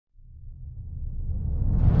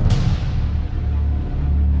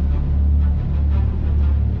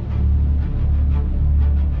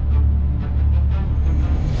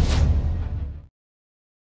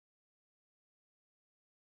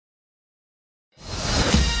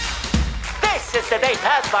is today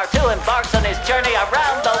Passepartout embarks on his journey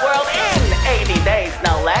around the world in 80 days,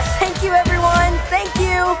 no less. Thank you, everyone. Thank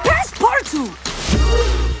you. Passepartout!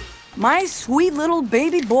 My sweet little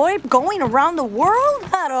baby boy going around the world?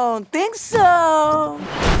 I don't think so.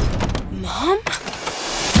 Mom?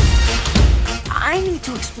 I need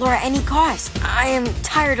to explore at any cost. I am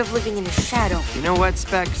tired of living in the shadow. You know what,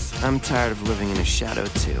 Specs? I'm tired of living in a shadow,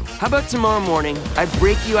 too. How about tomorrow morning, I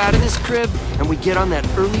break you out of this crib, and we get on that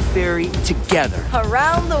early ferry together.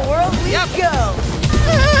 Around the world we go.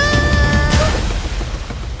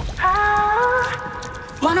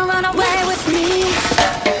 Wanna run away with me?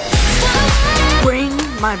 Bring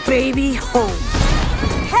my baby home.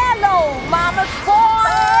 Hello, Mama Corn!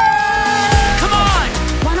 Come on!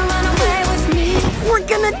 Wanna run away with me? We're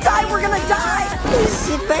gonna die, we're gonna die! Is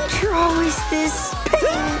adventure always this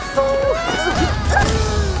painful?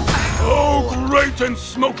 Oh, great and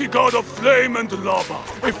smoky god of flame and lava!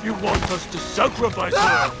 If you want us to sacrifice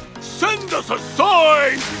her, send us a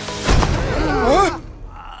sign!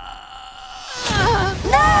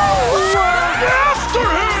 After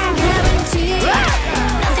him!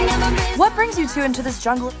 What brings you two into this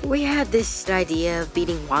jungle? We had this idea of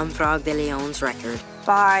beating Juan Frog de Leon's record.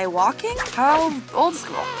 By walking? How old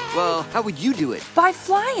school? Well, how would you do it? By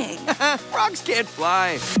flying. Frogs can't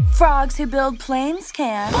fly. Frogs who build planes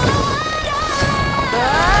can.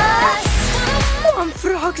 Juan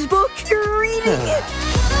Frog's book, you're reading it!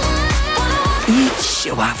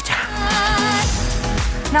 Show off time.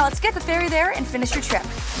 Now let's get the ferry there and finish your trip.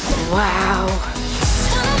 Wow.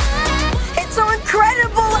 It's so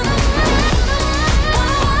incredible!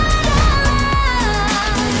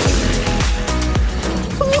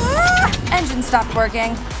 Engine stopped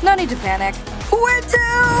working. No need to panic. We're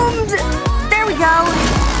doomed! There we go.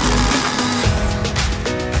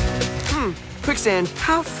 Quicksand.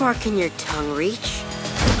 How far can your tongue reach?